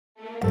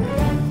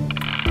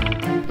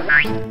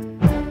Oh,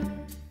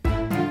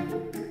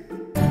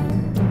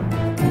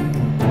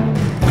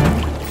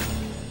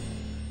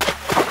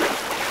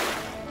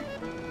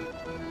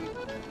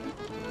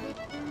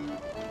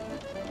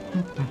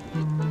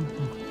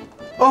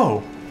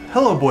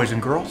 hello boys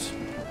and girls.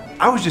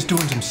 I was just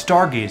doing some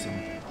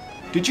stargazing.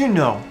 Did you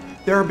know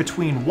there are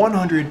between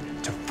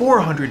 100 to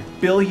 400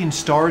 billion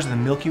stars in the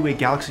Milky Way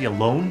galaxy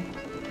alone?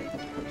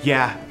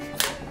 Yeah,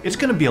 it's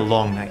gonna be a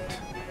long night.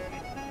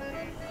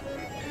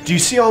 Do you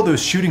see all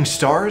those shooting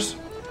stars?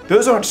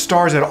 Those aren't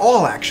stars at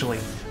all actually,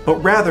 but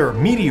rather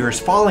meteors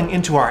falling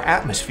into our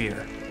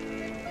atmosphere.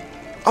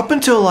 Up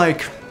until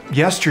like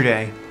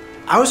yesterday,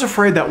 I was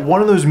afraid that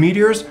one of those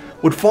meteors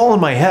would fall on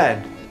my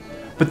head.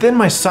 But then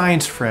my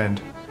science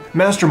friend,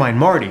 Mastermind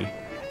Marty,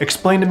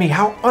 explained to me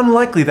how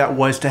unlikely that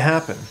was to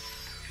happen.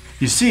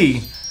 You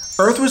see,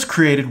 Earth was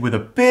created with a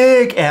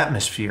big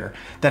atmosphere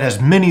that has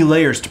many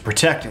layers to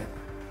protect it.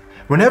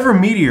 Whenever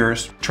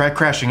meteors try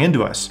crashing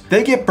into us,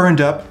 they get burned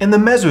up in the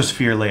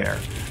mesosphere layer,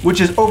 which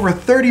is over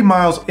 30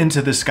 miles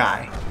into the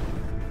sky.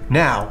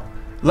 Now,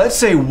 let's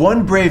say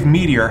one brave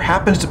meteor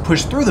happens to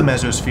push through the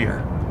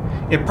mesosphere.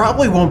 It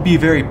probably won't be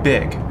very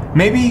big,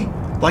 maybe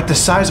like the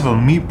size of a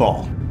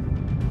meatball.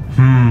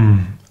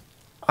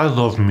 I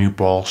love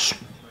meatballs.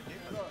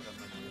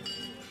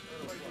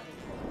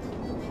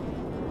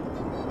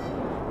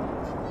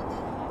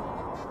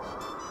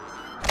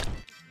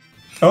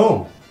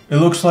 Oh, it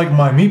looks like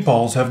my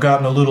meatballs have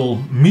gotten a little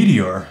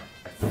meteor.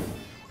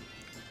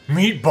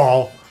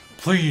 Meatball,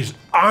 please,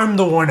 I'm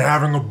the one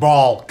having a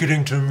ball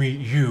getting to meet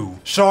you.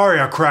 Sorry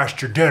I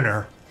crashed your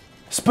dinner.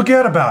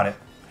 Spaghetti about it.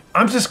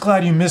 I'm just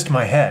glad you missed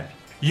my head.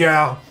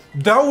 Yeah,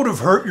 that would have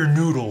hurt your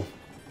noodle.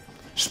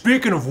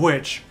 Speaking of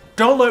which,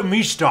 don't let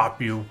me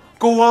stop you.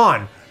 Go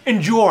on,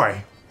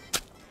 enjoy.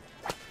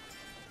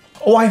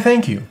 Oh, I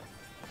thank you.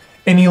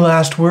 Any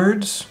last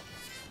words?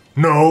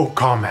 No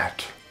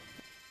comment.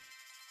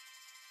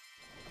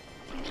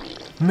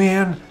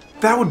 Man,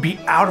 that would be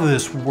out of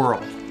this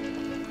world.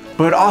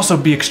 But it'd also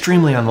be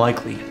extremely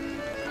unlikely.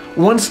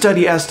 One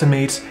study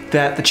estimates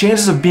that the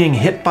chances of being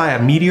hit by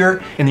a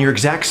meteor in your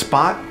exact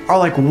spot are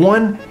like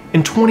 1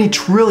 in 20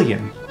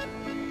 trillion.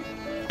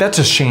 That's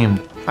a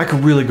shame. I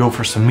could really go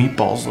for some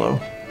meatballs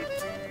though.